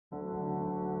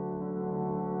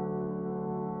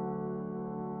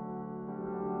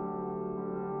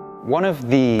One of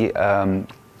the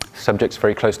subjects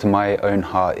very close to my own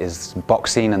heart is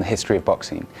boxing and the history of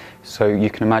boxing. So you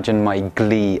can imagine my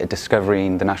glee at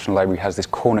discovering the National Library has this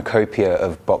cornucopia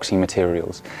of boxing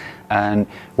materials. And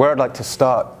where I'd like to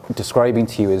start describing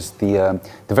to you is the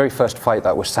very first fight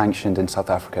that was sanctioned in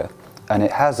South Africa. And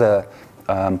it has a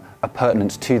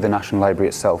pertinence to the National Library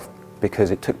itself because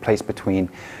it took place between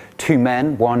two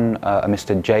men, one a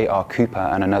Mr. J.R. Cooper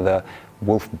and another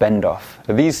Wolf Bendoff.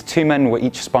 These two men were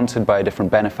each sponsored by a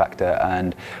different benefactor,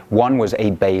 and one was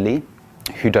Abe Bailey,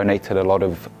 who donated a lot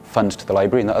of funds to the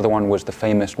library, and the other one was the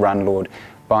famous landlord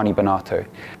Barney Bonato.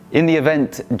 In the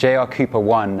event, J.R. Cooper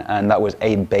won, and that was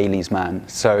Abe Bailey's man.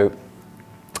 So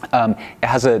it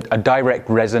has a direct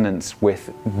resonance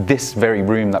with this very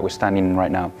room that we're standing in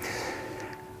right now.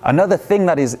 Another thing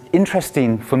that is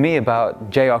interesting for me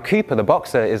about J.R. Cooper, the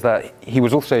boxer, is that he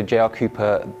was also J.R.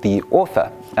 Cooper, the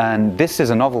author. And this is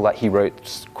a novel that he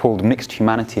wrote called Mixed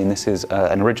Humanity, and this is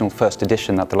an original first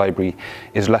edition that the library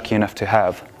is lucky enough to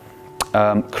have.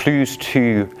 Clues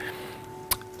to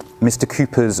Mr.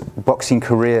 Cooper's boxing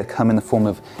career come in the form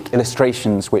of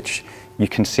illustrations which you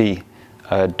can see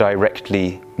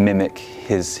directly mimic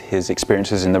his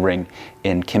experiences in the ring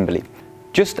in Kimberley.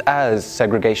 Just as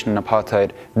segregation and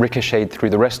apartheid ricocheted through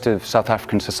the rest of South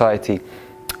African society,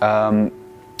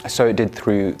 so it did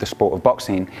through the sport of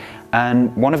boxing.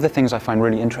 And one of the things I find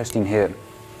really interesting here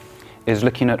is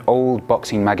looking at old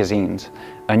boxing magazines.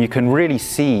 And you can really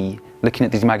see, looking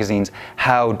at these magazines,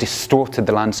 how distorted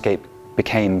the landscape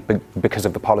became because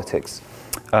of the politics.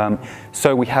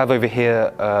 So we have over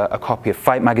here a copy of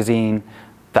Fight magazine,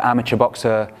 The Amateur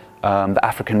Boxer, The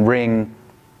African Ring,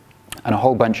 and a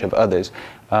whole bunch of others.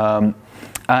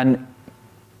 And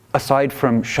aside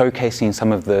from showcasing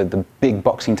some of the big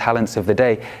boxing talents of the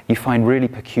day, you find really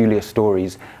peculiar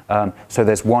stories. So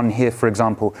there's one here, for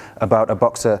example, about a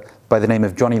boxer by the name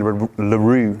of Johnny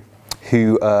LaRue,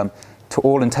 who, to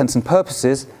all intents and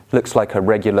purposes, looks like a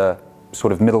regular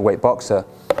sort of middleweight boxer.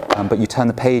 But you turn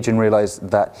the page and realize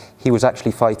that he was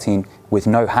actually fighting with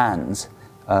no hands.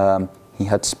 He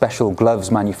had special gloves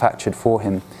manufactured for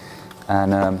him.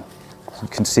 And you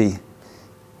can see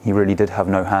he really did have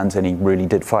no hands and he really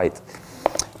did fight.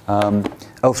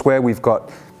 Elsewhere we've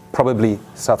got probably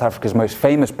South Africa's most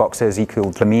famous boxer,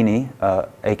 Ezekiel Dlamini,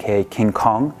 aka King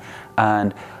Kong.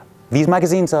 And these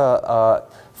magazines are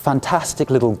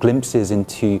fantastic little glimpses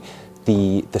into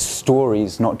the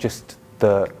stories, not just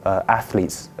the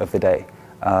athletes of the day.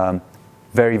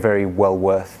 Very, very well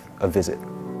worth a visit.